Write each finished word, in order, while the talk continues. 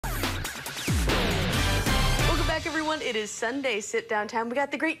everyone. It is Sunday Sit Down time. We got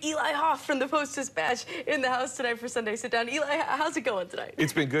the great Eli Hoff from the Post-Dispatch in the house tonight for Sunday Sit Down. Eli, how's it going tonight?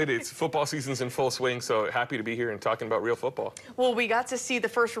 It's been good. It's football season's in full swing, so happy to be here and talking about real football. Well, we got to see the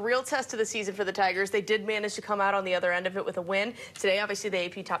first real test of the season for the Tigers. They did manage to come out on the other end of it with a win. Today, obviously, the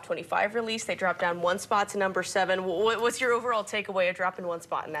AP Top 25 release. They dropped down one spot to number 7. What's your overall takeaway of dropping one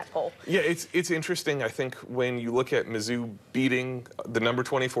spot in that poll? Yeah, it's interesting. I think when you look at Mizzou beating the number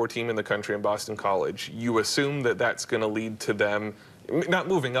 24 team in the country in Boston College, you assume that that's going to lead to them not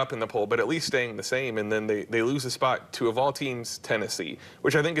moving up in the poll, but at least staying the same, and then they lose a spot to, of all teams, Tennessee,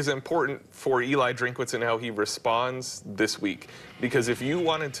 which I think is important for Eli Drinkwitz and how he responds this week. Because if you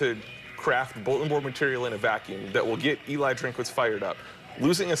wanted to craft bulletin board material in a vacuum that will get Eli Drinkwitz fired up,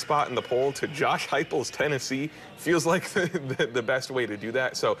 losing a spot in the poll to Josh Heupel's Tennessee feels like the best way to do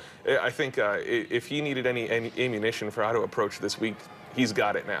that. So I think if he needed any ammunition for how to approach this week, he's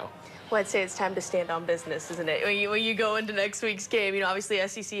got it now. Well, I'd say it's time to stand on business, isn't it? When you go into next week's game, obviously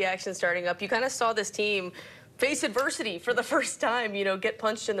SEC action starting up. You kind of saw this team face adversity for the first time, get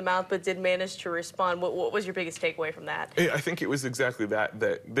punched in the mouth, but did manage to respond. What was your biggest takeaway from that? I think it was exactly that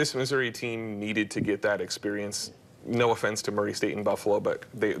this Missouri team needed to get that experience. No offense to Murray State and Buffalo, but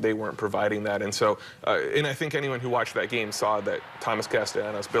they weren't providing that. And so, and I think anyone who watched that game saw that Thomas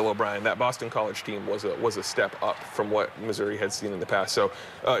Castellanos, Bill O'Brien, that Boston College team was a step up from what Missouri had seen in the past. So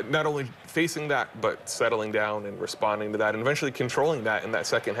not only facing that, but settling down and responding to that and eventually controlling that in that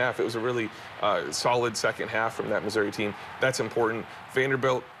second half. It was a really solid second half from that Missouri team. That's important.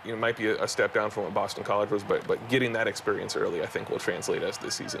 Vanderbilt, might be a step down from what Boston College was, but getting that experience early, I think, will translate as the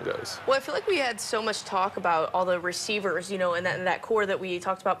season goes. Well, I feel like we had so much talk about all the receivers, and that core that we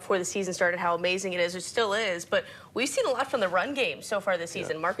talked about before the season started, how amazing it is. It still is, but we've seen a lot from the run game so far this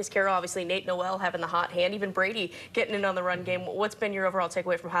season. Yeah. Marcus Carroll, obviously, Nate Noel having the hot hand, even Brady getting in on the run game. What's been your overall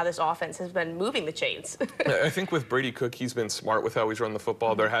takeaway from how this offense has been moving the chains? I think with Brady Cook, he's been smart with how he's run the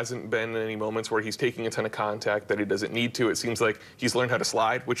football. There hasn't been any moments where he's taking a ton of contact that he doesn't need to. It seems like he's learned how to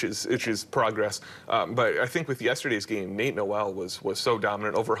slide, which is progress. But I think with yesterday's game, Nate Noel was so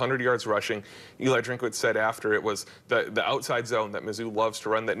dominant, over 100 yards rushing. Eli Drinkwitz said after it was the outside zone that Mizzou loves to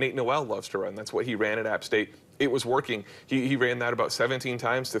run, that Nate Noel loves to run. That's what he ran at App State. It was working. He ran that about 17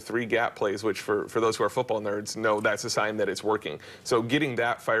 times to 3 gap plays, which for those who are football nerds know that's a sign that it's working. So getting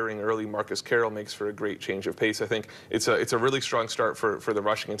that firing early, Marcus Carroll makes for a great change of pace. I think it's a really strong start for the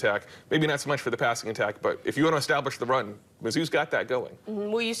rushing attack. Maybe not so much for the passing attack, but if you want to establish the run, Mizzou's got that going.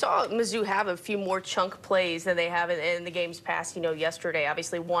 Well, you saw Mizzou have a few more chunk plays than they have in the games past, yesterday,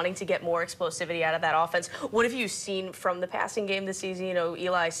 obviously wanting to get more explosivity out of that offense. What have you seen from the passing game this season?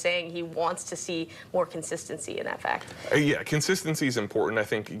 Eli saying he wants to see more consistency in that fact. Yeah, consistency is important. I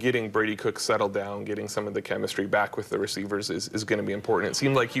think getting Brady Cook settled down, getting some of the chemistry back with the receivers is going to be important. It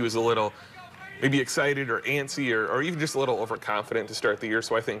seemed like he was a little maybe excited or antsy or even just a little overconfident to start the year.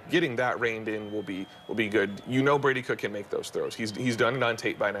 So I think getting that reined in will be good. Brady Cook can make those throws. He's done it on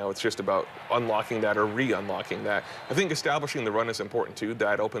tape by now. It's just about unlocking that or re-unlocking that. I think establishing the run is important too.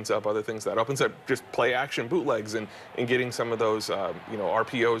 That opens up other things. That opens up just play action bootlegs and getting some of those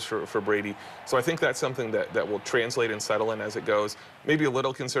RPOs for Brady. So I think that's something that will translate and settle in as it goes. Maybe a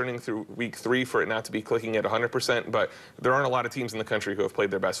little concerning through week 3 for it not to be clicking at 100%, but there aren't a lot of teams in the country who have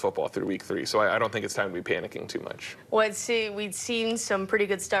played their best football through week 3. So I don't think it's time to be panicking too much. Well, I'd say we'd seen some pretty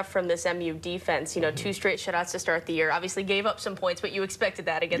good stuff from this MU defense. 2 straight shutouts to start the year. Obviously gave up some points, but you expected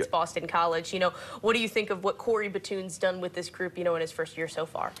that against Boston College. What do you think of what Corey Batoon's done with this group, in his first year so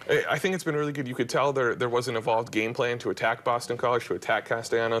far? I think it's been really good. You could tell there was an evolved game plan to attack Boston College, to attack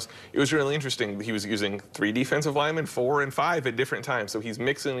Castellanos. It was really interesting. He was using 3 defensive linemen, 4 and 5 at different times. So he's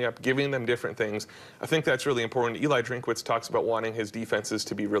mixing up, giving them different things. I think that's really important. Eli Drinkwitz talks about wanting his defenses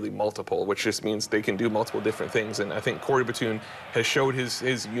to be really multiple, which just means they can do multiple different things. And I think Corey Batoon has showed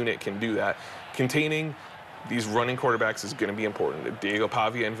his unit can do that. Containing these running quarterbacks is going to be important. Diego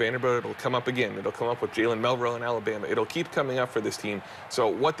Pavia and Vanderbilt, it'll come up again. It'll come up with Jalen Melville in Alabama. It'll keep coming up for this team. So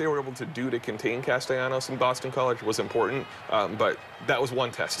what they were able to do to contain Castellanos in Boston College was important, but that was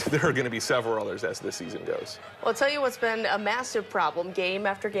one test. There are going to be several others as the season goes. Well, I'll tell you what's been a massive problem game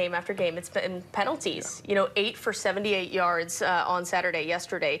after game after game. It's been penalties. 8 for 78 yards on Saturday,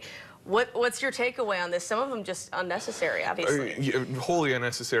 yesterday. What's your takeaway on this? Some of them just unnecessary, obviously. Wholly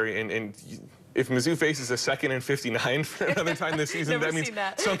unnecessary, and if Mizzou faces a 2nd and 59 for another time this season, that means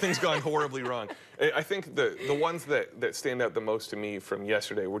something's gone horribly wrong. I think the ones that stand out the most to me from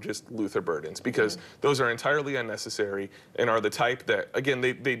yesterday were just Luther burdens, because those are entirely unnecessary and are the type that, again,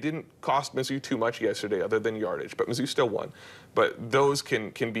 they didn't cost Mizzou too much yesterday other than yardage, but Mizzou still won. but those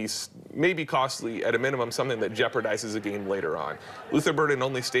can be maybe costly, at a minimum, something that jeopardizes a game later on. Luther Burden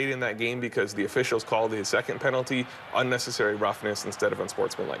only stayed in that game because the officials called his second penalty unnecessary roughness instead of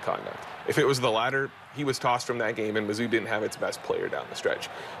unsportsmanlike conduct. If it was the latter, he was tossed from that game, and Mizzou didn't have its best player down the stretch.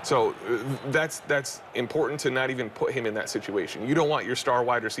 So that's important to not even put him in that situation. You don't want your star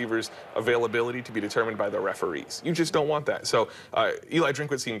wide receivers' availability to be determined by the referees. You just don't want that. So Eli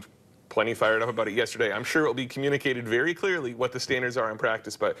Drinkwitz seemed plenty fired up about it yesterday. I'm sure it will be communicated very clearly what the standards are in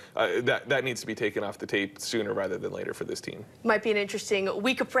practice, but that needs to be taken off the tape sooner rather than later for this team. Might be an interesting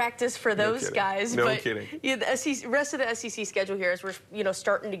week of practice for those guys. No but kidding. Yeah, the rest of the SEC schedule here, as we're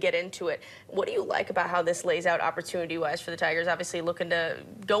starting to get into it, what do you like about how this lays out opportunity-wise for the Tigers? Obviously looking to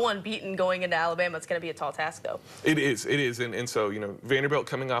go unbeaten going into Alabama. It's going to be a tall task, though. It is, and so, Vanderbilt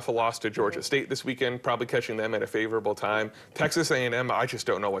coming off a loss to Georgia State this weekend, probably catching them at a favorable time. Texas A&M, I just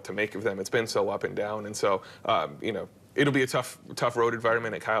don't know what to make of them. It's been so up and down, and so it'll be a tough road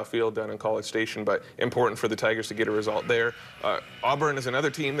environment at Kyle Field down in College Station, but important for the Tigers to get a result there. Auburn is another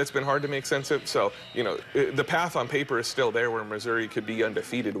team that's been hard to make sense of, so the path on paper is still there where Missouri could be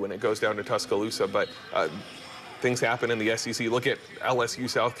undefeated when it goes down to Tuscaloosa, but things happen in the SEC. Look at LSU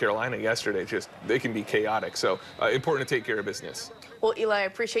South Carolina yesterday. They can be chaotic, so important to take care of business. Well, Eli, I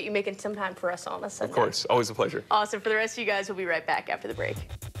appreciate you making some time for us on a Sunday. Of course, always a pleasure. Awesome. For the rest of you guys, we'll be right back after the break.